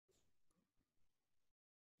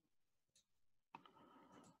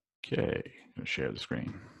Okay, I'm going to share the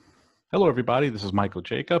screen. Hello, everybody. This is Michael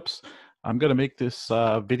Jacobs. I'm going to make this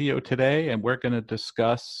video today, and we're going to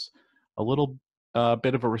discuss a little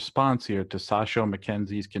bit of a response here to Sasho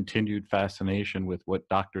McKenzie's continued fascination with what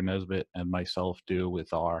Dr. Nesbitt and myself do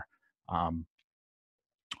with our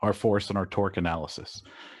force and our torque analysis.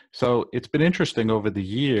 So it's been interesting over the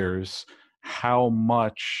years how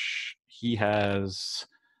much he has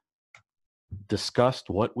discussed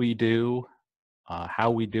what we do,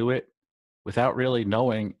 how we do it, without really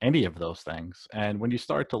knowing any of those things. And when you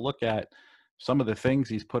start to look at some of the things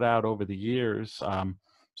he's put out over the years,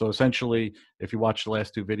 so essentially, if you watch the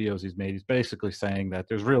last two videos he's made, he's basically saying that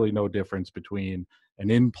there's really no difference between an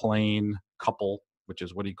in-plane couple, which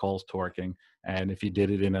is what he calls torquing, and if you did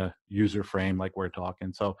it in a user frame like we're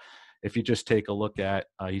talking. So if you just take a look at,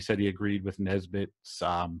 he said he agreed with Nesbitt's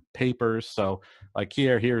papers. So like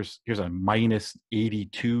here's a minus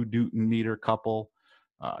 82 Newton meter couple.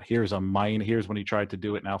 Here's when he tried to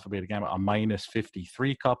do it in alpha beta gamma, a minus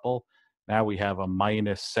 53 couple. Now we have a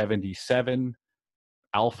minus 77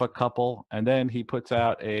 alpha couple. And then he puts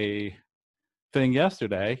out a thing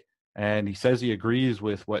yesterday, and he says he agrees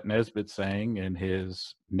with what Nesbitt's saying in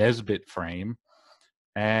his Nesbitt frame.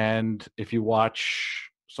 And if you watch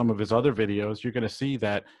some of his other videos, you're going to see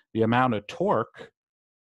that the amount of torque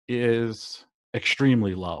is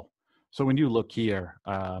extremely low. So when you look here,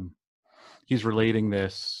 he's relating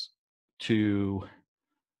this to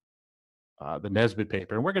the Nesbitt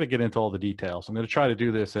paper, and we're going to get into all the details. I'm going to try to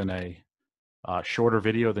do this in a shorter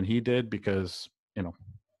video than he did because, you know,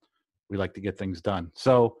 we like to get things done.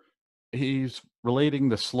 So he's relating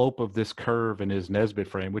the slope of this curve in his Nesbitt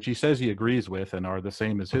frame, which he says he agrees with and are the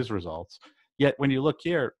same as his results. Yet when you look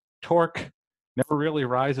here, torque never really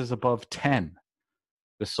rises above 10,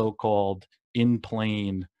 the so-called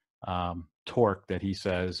in-plane torque that he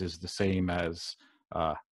says is the same as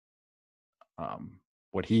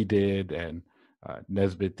what he did, and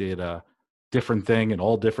Nesbitt did a different thing and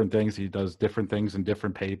all different things. He does different things in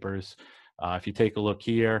different papers. If you take a look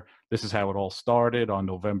here, this is how it all started on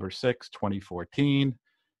November 6, 2014.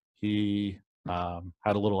 He had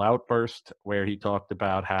a little outburst where he talked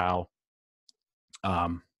about how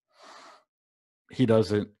he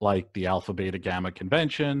doesn't like the alpha beta gamma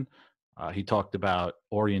convention. He talked about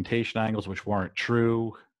orientation angles, which weren't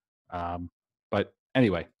true. But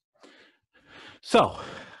anyway, so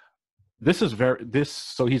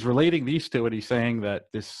so he's relating these two, and he's saying that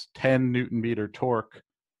this 10 Newton meter torque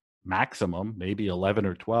maximum, maybe 11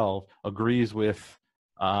 or 12, agrees with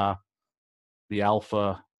the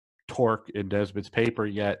alpha torque in Nesbitt's paper,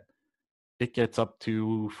 yet it gets up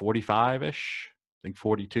to 45-ish, I think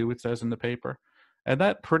 42 it says in the paper. And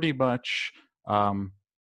that pretty much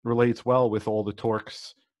relates well with all the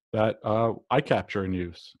torques that I capture and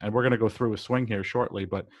use. And we're going to go through a swing here shortly,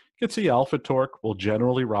 but you can see alpha torque will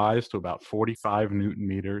generally rise to about 45 Newton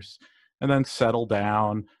meters and then settle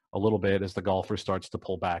down a little bit as the golfer starts to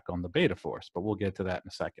pull back on the beta force, but we'll get to that in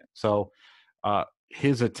a second. So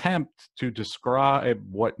his attempt to describe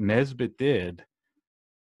what Nesbitt did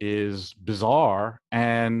is bizarre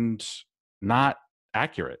and not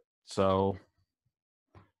accurate. So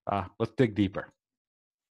let's dig deeper.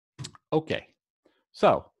 Okay,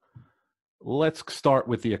 so let's start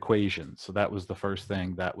with the equations. So that was the first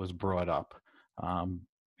thing that was brought up.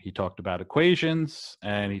 He talked about equations,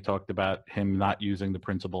 and he talked about him not using the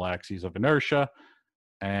principal axes of inertia.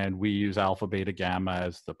 And we use alpha, beta, gamma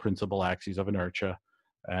as the principal axes of inertia.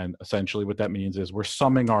 And essentially what that means is we're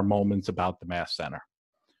summing our moments about the mass center.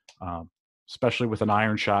 Especially with an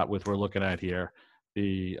iron shot, with we're looking at here,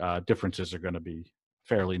 the differences are going to be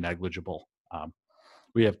fairly negligible.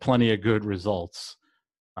 We have plenty of good results,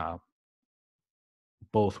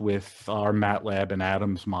 both with our MATLAB and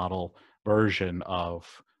Adams model version of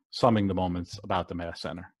summing the moments about the mass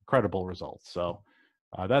center. Incredible results. So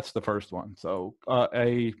that's the first one. So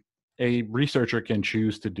a researcher can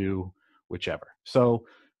choose to do whichever. So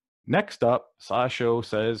next up, Sasho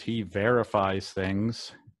says he verifies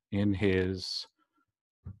things in his,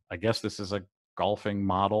 I guess this is a golfing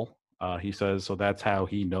model. He says, so that's how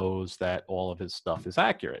he knows that all of his stuff is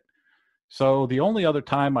accurate. So the only other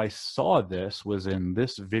time I saw this was in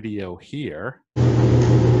this video here. You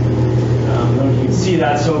can see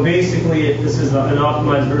that. So basically, this is an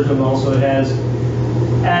optimized version of the model. So it has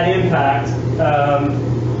at impact,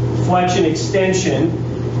 flexion extension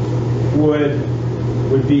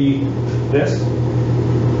would be this.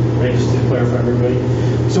 Right, just to clarify everybody.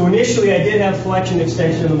 So initially, I did have flexion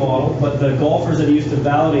extension in the model, but the golfers that I used to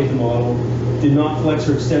validate the model did not flex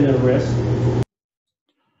or extend their wrist.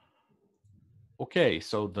 Okay,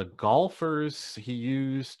 so the golfers he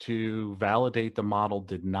used to validate the model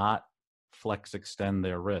did not flex extend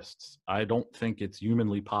their wrists. I don't think it's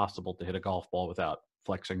humanly possible to hit a golf ball without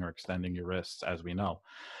flexing or extending your wrists, as we know.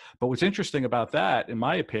 But what's interesting about that, in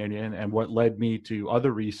my opinion, and what led me to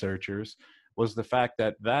other researchers, was the fact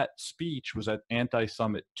that that speech was at Anti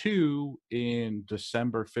Summit 2 in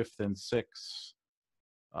December 5th and 6th,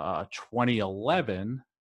 2011.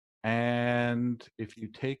 And if you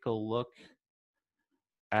take a look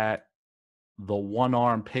at the one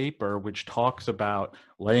arm paper, which talks about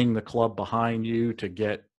laying the club behind you to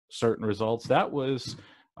get certain results, that was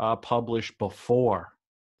published before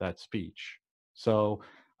that speech. So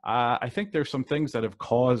I think there's some things that have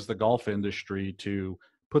caused the golf industry to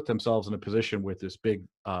put themselves in a position with this big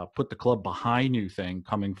put the club behind you thing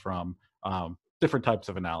coming from different types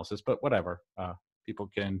of analysis, but whatever. People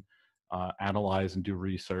can analyze and do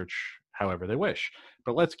research however they wish.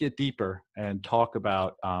 But let's get deeper and talk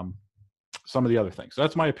about some of the other things. So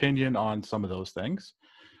that's my opinion on some of those things.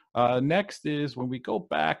 Next is when we go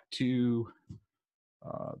back to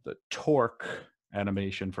the torque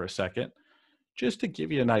animation for a second, just to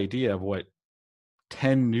give you an idea of what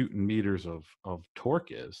 10 Newton meters of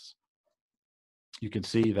torque is. You can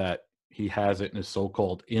see that he has it in his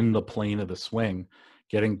so-called in the plane of the swing,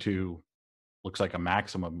 getting to looks like a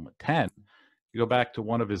maximum of 10. You go back to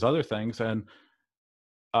one of his other things, and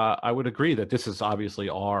I would agree that this is obviously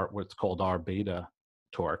what's called our beta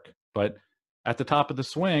torque. But at the top of the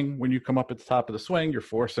swing, when you come up at the top of the swing, you're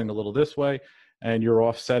forcing a little this way, and you're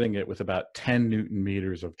offsetting it with about 10 Newton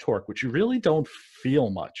meters of torque, which you really don't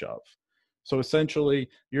feel much of. So essentially,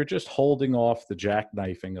 you're just holding off the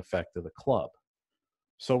jackknifing effect of the club.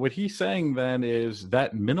 So what he's saying then is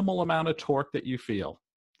that minimal amount of torque that you feel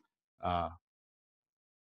uh,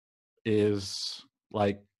 is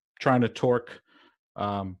like trying to torque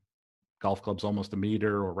golf clubs almost a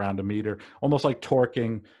meter or around a meter, almost like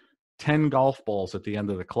torquing 10 golf balls at the end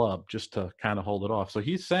of the club just to kind of hold it off. So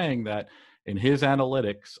he's saying that in his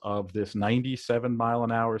analytics of this 97 mile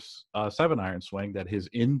an hour 7-iron swing, that his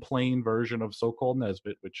in-plane version of so-called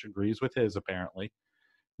Nesbitt, which agrees with his apparently,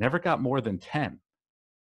 never got more than 10.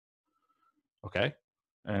 Okay.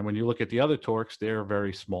 And when you look at the other torques, they're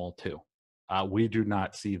very small too. We do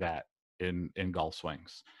not see that in golf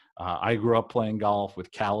swings. I grew up playing golf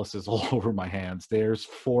with calluses all over my hands. There's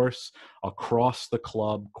force across the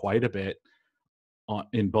club quite a bit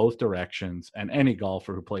in both directions, and any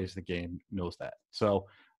golfer who plays the game knows that. So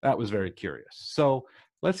that was very curious. So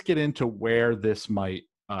let's get into where this might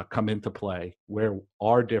come into play, where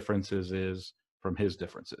our differences is from his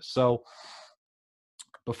differences. So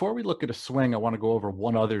before we look at a swing, I want to go over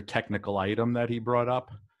one other technical item that he brought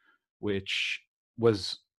up, which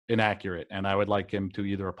was inaccurate, and I would like him to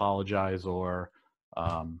either apologize or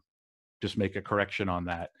just make a correction on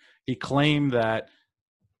that. He claimed that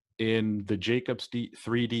in the Jacobs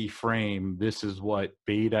 3D frame, this is what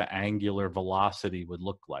beta angular velocity would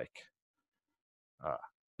look like.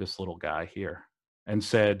 This little guy here, and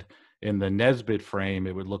said in the Nesbitt frame,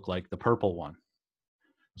 it would look like the purple one.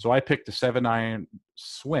 So I picked a 7-iron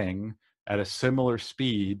swing at a similar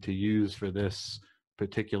speed to use for this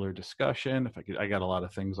particular discussion. If I got a lot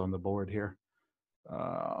of things on the board here.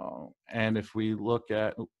 And if we look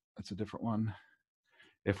at, that's a different one.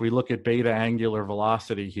 If we look at beta angular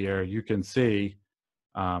velocity here, you can see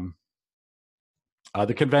the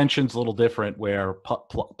convention's a little different where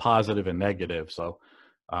positive and negative. So,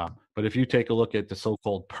 but if you take a look at the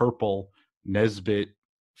so-called purple Nesbitt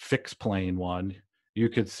fixed plane one, you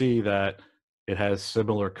could see that it has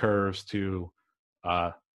similar curves to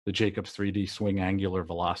the Jacobs 3D swing angular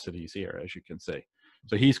velocities here, as you can see.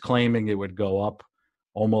 So he's claiming it would go up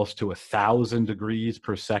almost to 1,000 degrees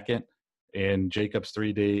per second in Jacobs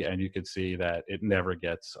 3D, and you could see that it never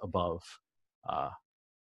gets above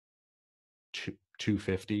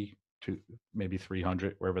 250 to maybe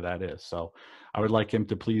 300, wherever that is. So I would like him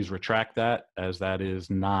to please retract that, as that is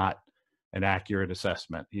not an accurate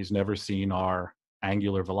assessment. He's never seen our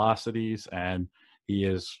angular velocities, and he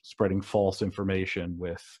is spreading false information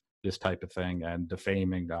with this type of thing and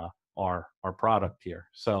defaming our product here.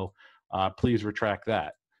 So please retract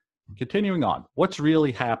that. Continuing on, what's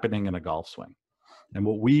really happening in a golf swing and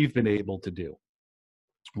what we've been able to do?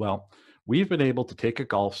 Well, we've been able to take a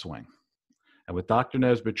golf swing, and with Dr.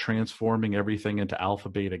 Nesbitt transforming everything into alpha,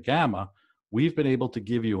 beta, gamma, we've been able to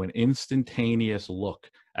give you an instantaneous look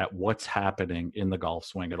at what's happening in the golf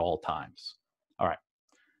swing at all times. All right,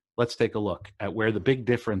 let's take a look at where the big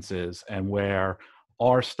difference is and where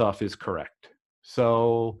our stuff is correct.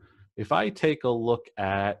 So if I take a look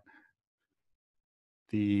at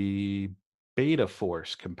the beta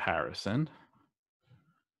force comparison,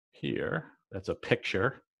 here, that's a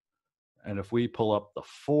picture. And if we pull up the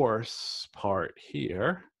force part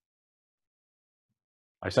here,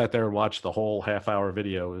 I sat there and watched the whole half-hour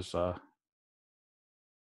video. It was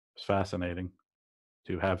fascinating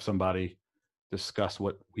to have somebody discuss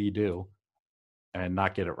what we do and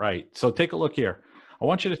not get it right. So take a look here. I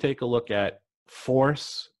want you to take a look at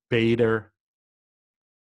force beta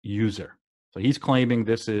user. So he's claiming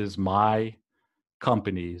this is my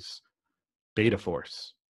company's beta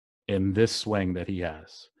force in this swing that he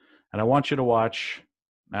has. And I want you to watch,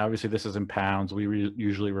 now obviously this is in pounds, we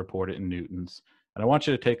usually report it in newtons. And I want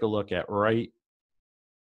you to take a look at right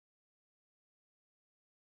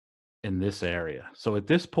in this area. So at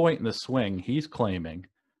this point in the swing, he's claiming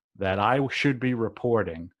that I should be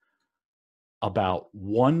reporting about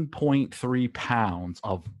 1.3 pounds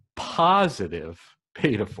of positive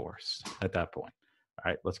beta force at that point.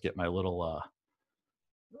 All right, let's get my little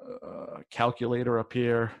calculator up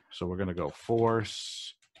here. So we're going to go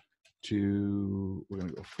force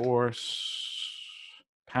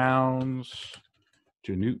pounds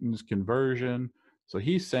to newtons conversion. So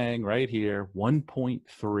he's saying right here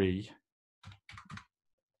 1.3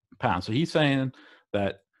 pounds. So he's saying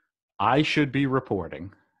that I should be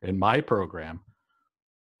reporting in my program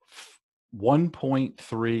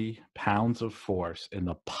 1.3 pounds of force in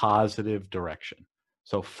the positive direction.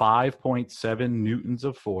 So 5.7 newtons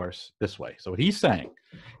of force this way. So what he's saying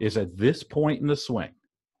is at this point in the swing,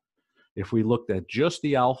 if we looked at just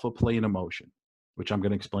the alpha plane of motion, which I'm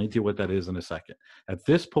going to explain to you what that is in a second, at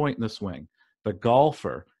this point in the swing, the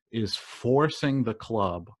golfer is forcing the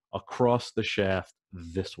club across the shaft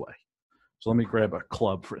this way. So let me grab a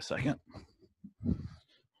club for a second.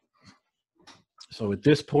 So at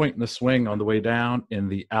this point in the swing on the way down in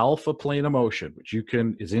the alpha plane of motion, which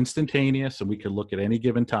is instantaneous and we can look at any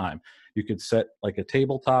given time, you could set like a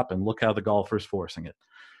tabletop and look how the golfer's forcing it.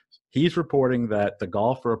 He's reporting that the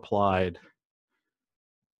golfer applied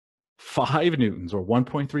 5 newtons or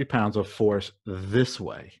 1.3 pounds of force this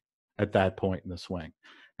way at that point in the swing.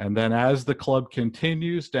 And then as the club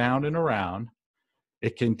continues down and around,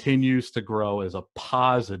 it continues to grow as a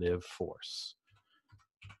positive force.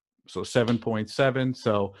 So 7.7.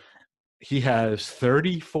 So he has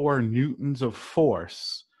 34 newtons of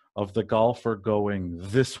force of the golfer going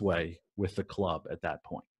this way with the club at that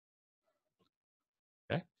point.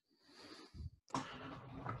 Okay.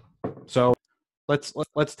 So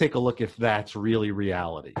let's take a look if that's really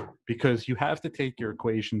reality, because you have to take your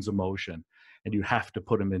equations of motion and you have to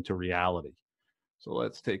put them into reality. So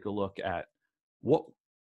let's take a look at what,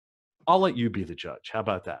 I'll let you be the judge. How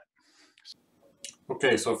about that?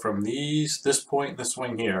 Okay, so from this point in the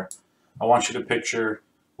swing here, I want you to picture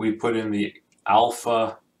we put in the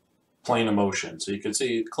alpha plane of motion. So you can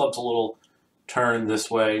see the club's a little turned this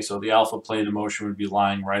way, so the alpha plane of motion would be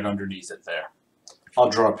lying right underneath it there. I'll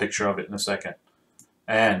draw a picture of it in a second.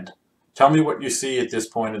 And tell me what you see at this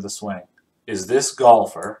point of the swing. Is this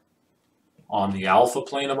golfer on the alpha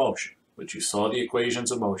plane of motion, which you saw the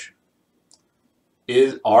equations of motion,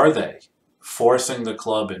 are they forcing the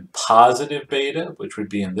club in positive beta, which would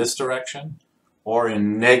be in this direction, or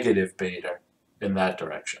in negative beta in that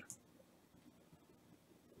direction?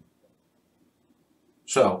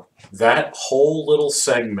 So that whole little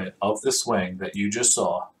segment of the swing that you just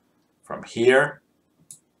saw, from here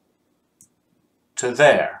to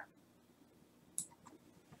there,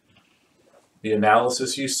 the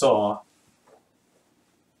analysis you saw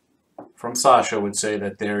from Sasho would say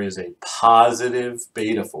that there is a positive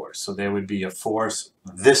beta force. So there would be a force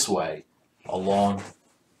this way along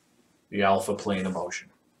the alpha plane of motion.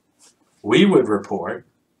 We would report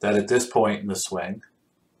that at this point in the swing,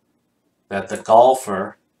 that the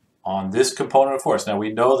golfer on this component of force, now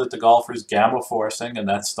we know that the golfer is gamma forcing and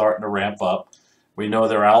that's starting to ramp up. We know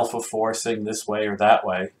they're alpha forcing this way or that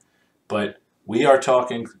way, but we are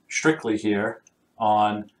talking strictly here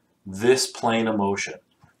on this plane of motion.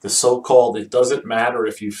 The so-called, it doesn't matter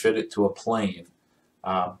if you fit it to a plane,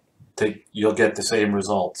 you'll get the same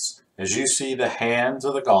results. As you see the hands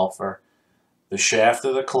of the golfer, the shaft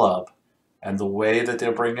of the club, and the way that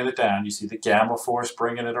they're bringing it down, you see the gamma force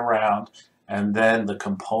bringing it around, and then the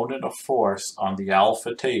component of force on the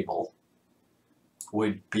alpha table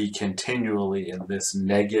would be continually in this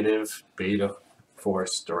negative beta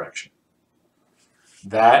force direction.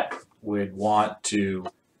 That would want to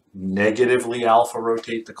negatively alpha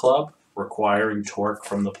rotate the club, requiring torque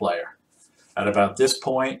from the player. At about this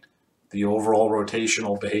point, the overall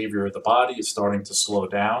rotational behavior of the body is starting to slow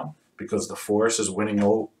down because the force is winning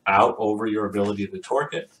out over your ability to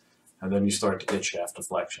torque it, and then you start to get shaft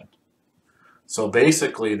deflection. So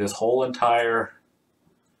basically, this whole entire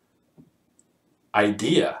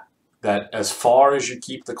idea that as far as you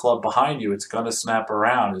keep the club behind you, it's going to snap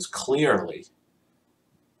around is clearly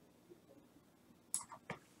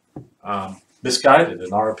misguided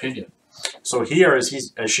in our opinion. So here, as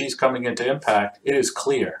she's coming into impact, it is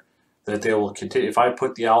clear that they will continue. If I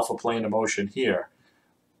put the alpha plane of motion here,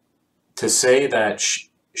 to say that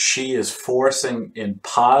she is forcing in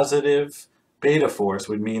positive beta force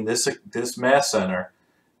would mean this mass center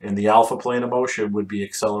in the alpha plane of motion would be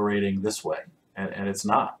accelerating this way, and it's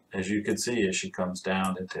not, as you can see as she comes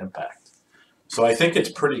down into impact. So I think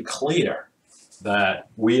it's pretty clear that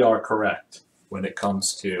we are correct when it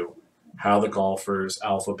comes to how the golfer's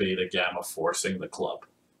alpha, beta, gamma forcing the club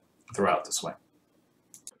throughout the swing.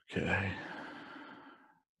 Okay.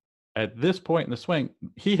 At this point in the swing,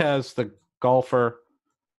 he has the golfer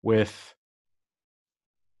with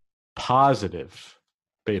positive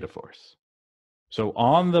beta force. So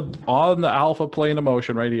on the alpha plane of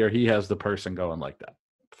motion right here, he has the person going like that,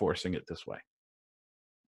 forcing it this way.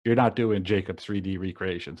 You're not doing Jacob's 3D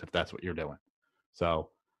recreations if that's what you're doing. So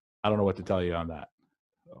I don't know what to tell you on that.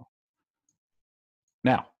 So,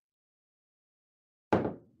 now,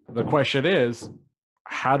 the question is,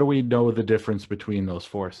 how do we know the difference between those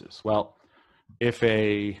forces? Well, let's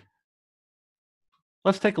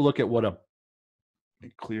take a look at what let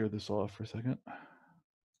me clear this off for a second.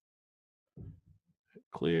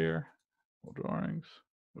 Clear, all drawings.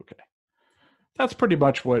 Okay. That's pretty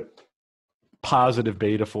much what positive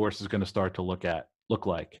beta force is going to start to look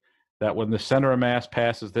like. That when the center of mass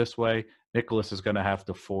passes this way, Nicholas is going to have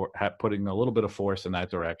to putting a little bit of force in that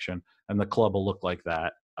direction, and the club will look like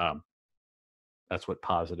that. That's what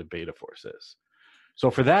positive beta force is. So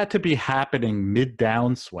for that to be happening mid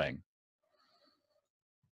downswing,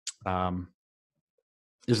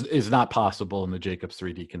 is not possible in the Jacobs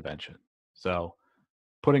 3D convention. So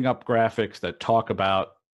putting up graphics that talk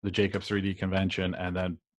about the Jacobs 3D convention and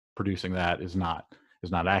then producing that is not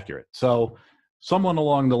accurate. So someone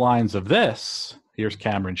along the lines of this, here's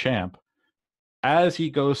Cameron Champ, as he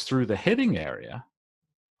goes through the hitting area,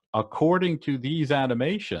 according to these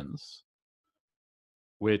animations,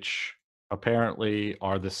 which apparently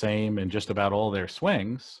are the same in just about all their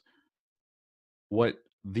swings, what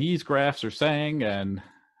these graphs are saying, and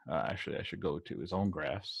actually I should go to his own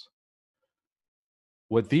graphs.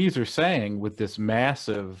 What these are saying with this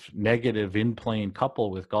massive negative in-plane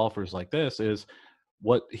couple with golfers like this is,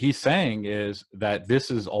 what he's saying is that this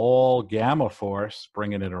is all gamma force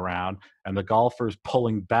bringing it around, and the golfer's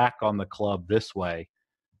pulling back on the club this way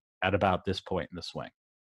at about this point in the swing.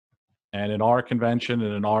 And in our convention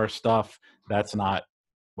and in our stuff, that's not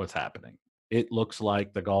what's happening. It looks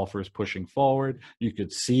like the golfer is pushing forward. You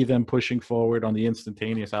could see them pushing forward on the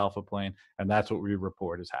instantaneous alpha plane, and that's what we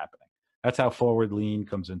report is happening. That's how forward lean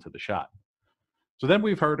comes into the shot. So then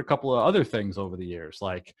we've heard a couple of other things over the years,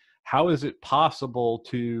 like how is it possible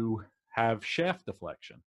to have shaft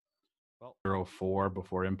deflection? Well, 0.4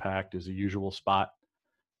 before impact is a usual spot.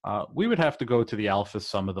 We would have to go to the alpha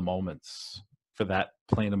sum of the moments for that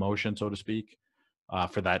plane of motion, so to speak,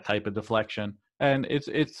 for that type of deflection. And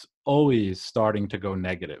it's always starting to go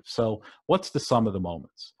negative. So what's the sum of the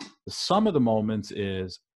moments? The sum of the moments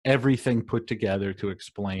is everything put together to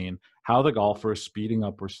explain how the golfer is speeding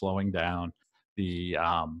up or slowing down the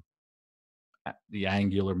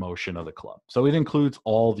angular motion of the club. So it includes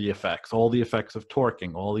all the effects of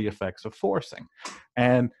torquing, all the effects of forcing.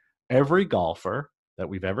 And every golfer that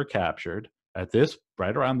we've ever captured at this,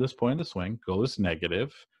 right around this point in the swing, goes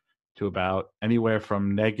negative to about anywhere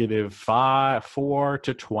from -4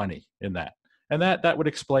 to 20 in that. And that would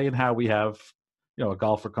explain how we have, a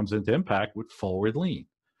golfer comes into impact with forward lean.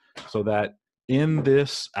 So that in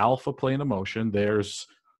this alpha plane of motion, there's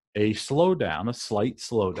a slowdown, a slight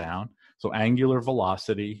slowdown. So angular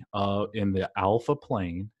velocity in the alpha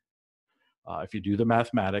plane, if you do the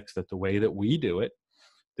mathematics, that the way that we do it,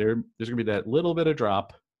 there's going to be that little bit of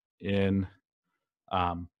drop in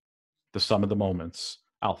the sum of the moments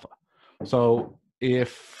alpha. So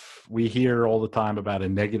if we hear all the time about a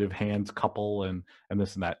negative hands couple and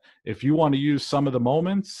this and that, if you want to use sum of the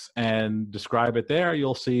moments and describe it there,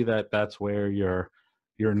 you'll see that that's where your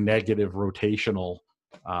negative rotational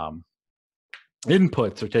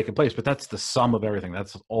inputs are taking place. But that's the sum of everything.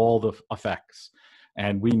 That's all the effects.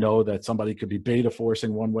 And we know that somebody could be beta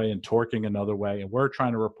forcing one way and torquing another way. And we're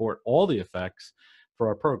trying to report all the effects for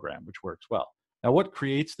our program, which works well. Now, what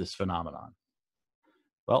creates this phenomenon?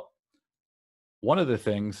 Well, one of the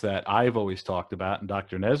things that I've always talked about and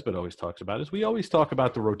Dr. Nesbitt always talks about is we always talk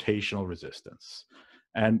about the rotational resistance.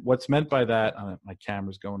 And what's meant by that, my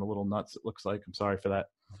camera's going a little nuts, it looks like. I'm sorry for that.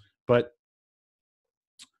 But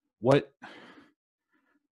what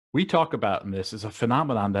we talk about in this is a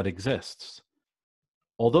phenomenon that exists.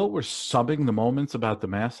 Although we're subbing the moments about the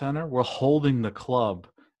mass center, we're holding the club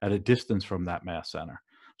at a distance from that mass center.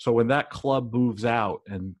 So when that club moves out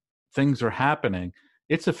and things are happening,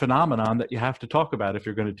 it's a phenomenon that you have to talk about if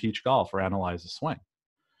you're going to teach golf or analyze a swing.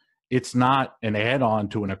 It's not an add-on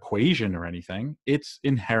to an equation or anything. It's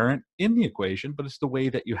inherent in the equation, but it's the way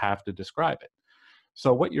that you have to describe it.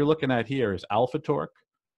 So what you're looking at here is alpha torque,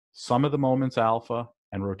 sum of the moments alpha,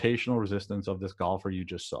 and rotational resistance of this golfer you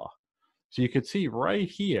just saw. So you could see right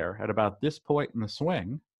here at about this point in the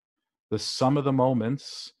swing, the sum of the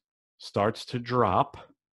moments starts to drop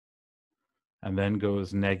and then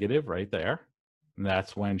goes negative right there. And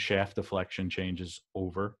that's when shaft deflection changes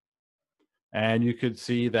over. And you could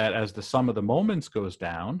see that as the sum of the moments goes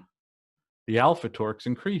down, the alpha torque's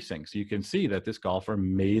increasing. So you can see that this golfer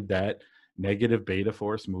made that negative beta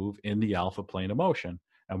force move in the alpha plane of motion.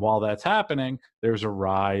 And while that's happening, there's a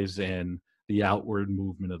rise in the outward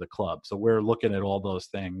movement of the club. So we're looking at all those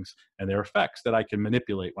things and their effects that I can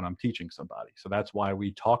manipulate when I'm teaching somebody. So that's why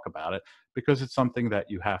we talk about it, because it's something that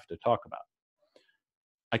you have to talk about.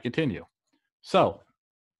 I continue. So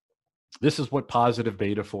this is what positive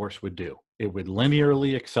beta force would do. It would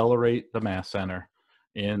linearly accelerate the mass center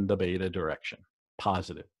in the beta direction.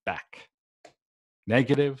 Positive, back.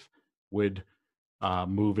 Negative would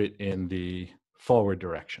move it in the forward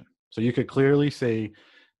direction. So you could clearly see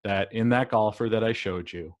that in that golfer that I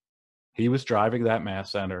showed you, he was driving that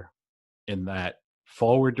mass center in that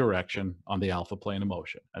forward direction on the alpha plane of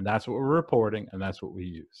motion. And that's what we're reporting, and that's what we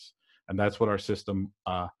use. And that's what our system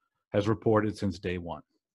has reported since day one.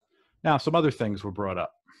 Now, some other things were brought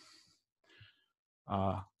up.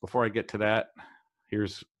 Before I get to that,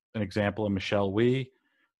 here's an example of Michelle Wee.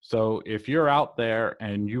 So if you're out there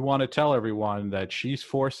and you want to tell everyone that she's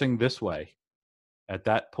forcing this way at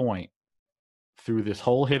that point through this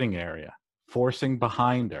whole hitting area, forcing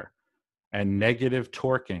behind her and negative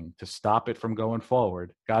torquing to stop it from going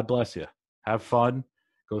forward, God bless you. Have fun.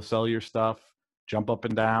 Go sell your stuff. Jump up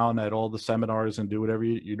and down at all the seminars and do whatever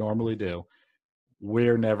you normally do.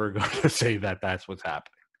 We're never going to say that that's what's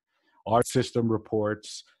happening. Our system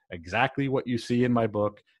reports exactly what you see in my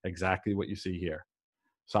book, exactly what you see here.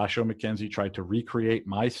 Sasho McKenzie tried to recreate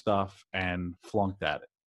my stuff and flunked at it.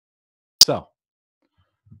 So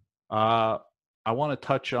I want to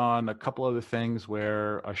touch on a couple other things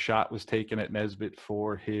where a shot was taken at Nesbitt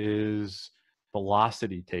for his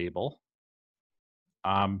velocity table.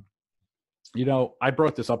 You know, I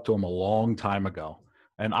brought this up to him a long time ago,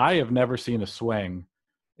 and I have never seen a swing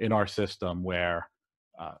in our system where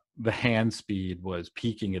the hand speed was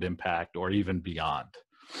peaking at impact or even beyond.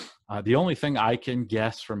 The only thing I can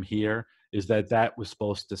guess from here is that that was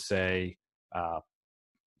supposed to say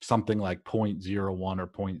something like 0.01 or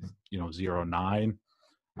 0.09.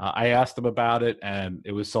 I asked him about it, and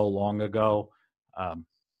it was so long ago.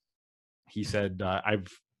 He said,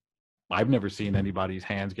 I've never seen anybody's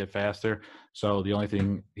hands get faster. So the only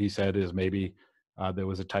thing he said is maybe there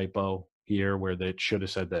was a typo here where they should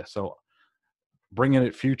have said this. So bringing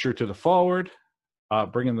it future to the forward,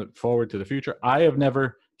 bringing the forward to the future. I have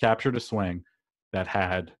never captured a swing that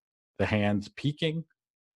had the hands peaking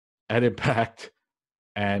at impact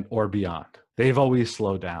and or beyond. They've always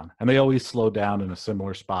slowed down, and they always slow down in a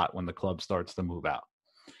similar spot when the club starts to move out.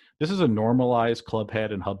 This is a normalized club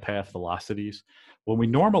head and hub path velocities. When we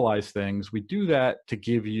normalize things, we do that to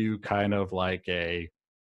give you kind of like a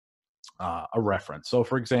reference. So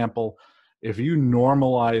for example, if you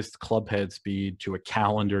normalized club head speed to a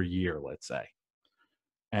calendar year, let's say,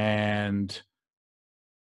 and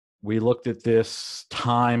we looked at this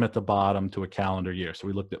time at the bottom to a calendar year. So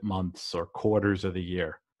we looked at months or quarters of the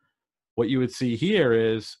year. What you would see here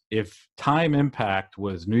is if time impact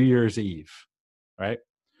was New Year's Eve, right?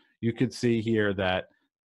 You could see here that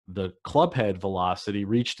the club head velocity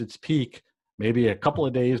reached its peak maybe a couple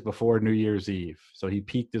of days before New Year's Eve. So he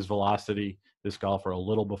peaked his velocity, this golfer, a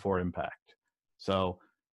little before impact. So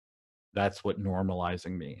that's what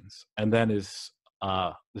normalizing means. And then his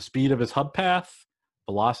the speed of his hub path,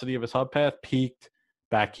 velocity of his hub path peaked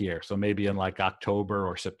back here. So maybe in like October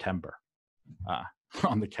or September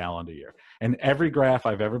on the calendar year. And every graph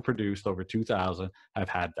I've ever produced, over 2,000, have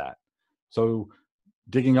had that. So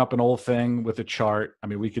digging up an old thing with a chart, I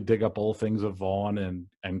mean, we could dig up old things of Vaughn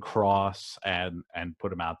and Cross and put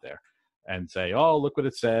them out there and say, oh, look what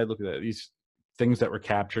it said. Look at that. These things that were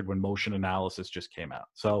captured when motion analysis just came out.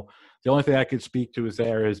 So the only thing I could speak to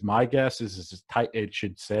is my guess is it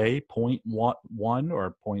should say 0.1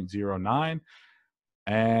 or 0.09.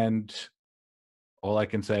 And all I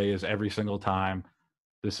can say is every single time,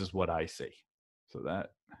 this is what I see. So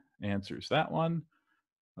that answers that one.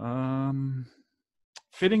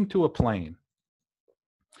 Fitting to a plane.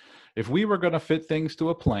 If we were going to fit things to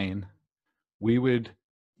a plane, we would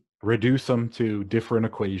reduce them to different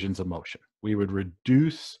equations of motion. We would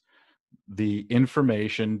reduce the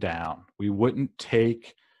information down. We wouldn't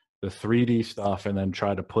take the 3D stuff and then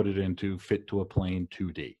try to put it into fit to a plane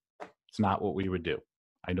 2D. It's not what we would do.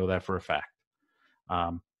 I know that for a fact.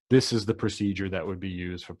 This is the procedure that would be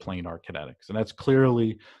used for planar kinetics, and that's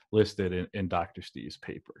clearly listed in Dr. Steve's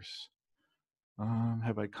papers.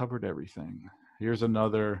 Have I covered everything? Here's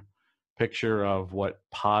another picture of what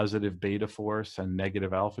positive beta force and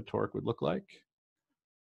negative alpha torque would look like.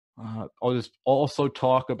 I'll just also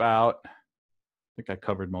talk about, I think I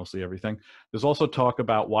covered mostly everything. There's also talk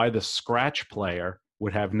about why the scratch player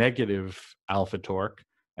would have negative alpha torque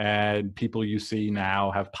and people you see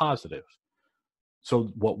now have positive.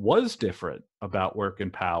 So what was different about work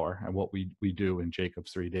and power and what we do in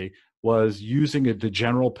Jacobs 3D was using the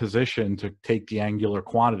general position to take the angular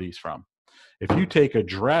quantities from. If you take a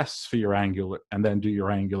dress for your angular and then do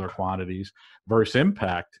your angular quantities versus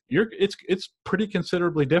impact, it's pretty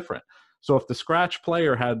considerably different. So if the scratch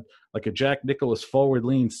player had like a Jack Nicklaus forward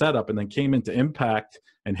lean setup and then came into impact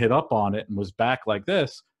and hit up on it and was back like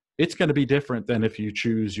this, it's going to be different than if you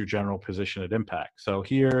choose your general position at impact. So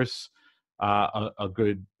here's a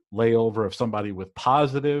good layover of somebody with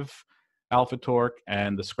positive alpha torque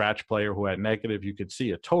and the scratch player who had negative. You could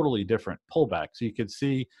see a totally different pullback. So you could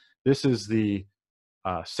see this is the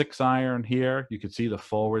 6-iron here. You could see the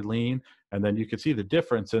forward lean, and then you could see the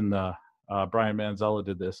difference in the, Brian Manzella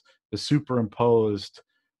did this, the superimposed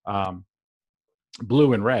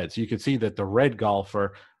blue and red. So you could see that the red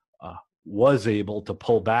golfer was able to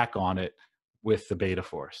pull back on it with the beta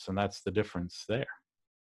force, and that's the difference there.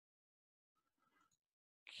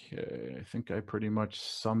 Okay, I think I pretty much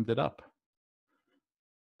summed it up.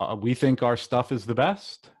 We think our stuff is the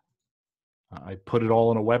best. I put it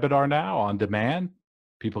all in a webinar now on demand.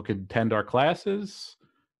 People can attend our classes.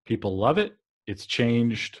 People love it. It's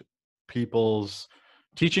changed people's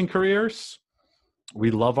teaching careers.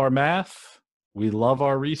 We love our math. We love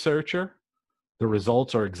our researcher. The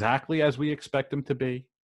results are exactly as we expect them to be.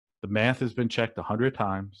 The math has been checked 100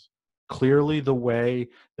 times. Clearly, the way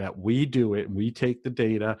that we do it, we take the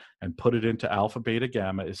data and put it into alpha, beta,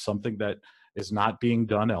 gamma is something that is not being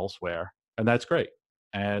done elsewhere. And that's great.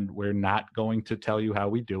 And we're not going to tell you how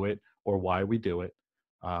we do it or why we do it.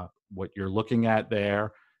 What you're looking at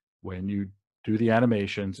there when you do the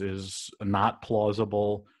animations is not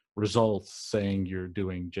plausible results saying you're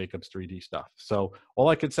doing Jacobs 3D stuff. So all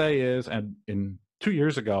I could say is, and 2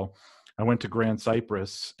 years ago, I went to Grand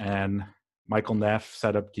Cypress and Michael Neff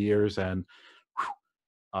set up gears and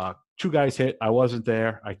 2 guys hit. I wasn't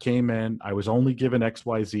there. I came in. I was only given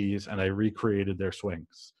XYZs and I recreated their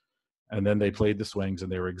swings. And then they played the swings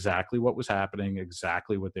and they were exactly what was happening,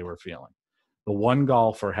 exactly what they were feeling. The one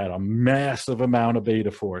golfer had a massive amount of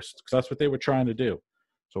beta force because that's what they were trying to do.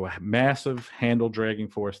 So a massive handle dragging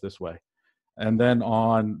force this way. And then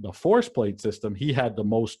on the force plate system, he had the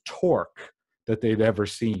most torque that they'd ever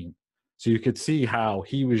seen. So you could see how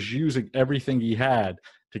he was using everything he had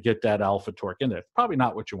to get that alpha torque in there. It's probably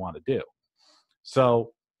not what you want to do.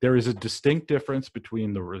 So there is a distinct difference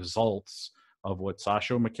between the results of what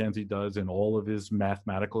Sasho McKenzie does in all of his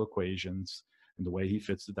mathematical equations and the way he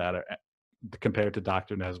fits the data compared to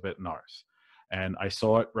Dr. Nesbitt and ours. And I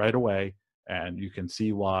saw it right away, and you can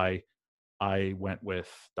see why I went with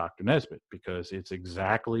Dr. Nesbitt, because it's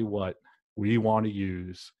exactly what we want to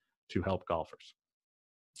use to help golfers.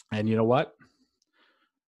 And you know what?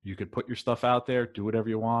 You could put your stuff out there, do whatever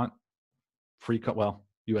you want. Well,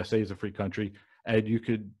 USA is a free country, and you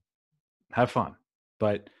could have fun.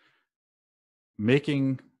 But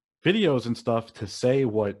making videos and stuff to say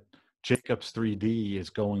what Jacobs 3D is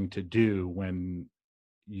going to do when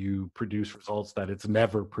you produce results that it's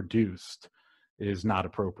never produced is not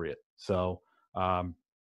appropriate. So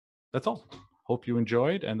that's all. Hope you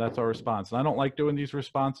enjoyed, and that's our response. And I don't like doing these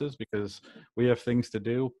responses because we have things to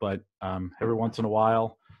do, but every once in a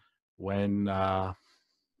while when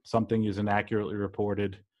something is inaccurately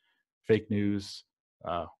reported, fake news,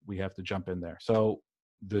 we have to jump in there. So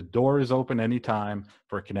the door is open anytime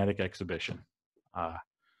for a kinetic exhibition.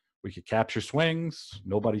 We could capture swings.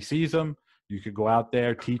 Nobody sees them. You could go out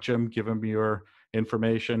there, teach them, give them your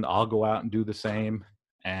information. I'll go out and do the same.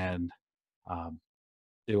 And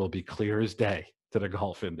it will be clear as day to the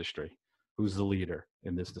golf industry who's the leader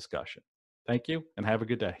in this discussion. Thank you and have a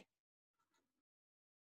good day.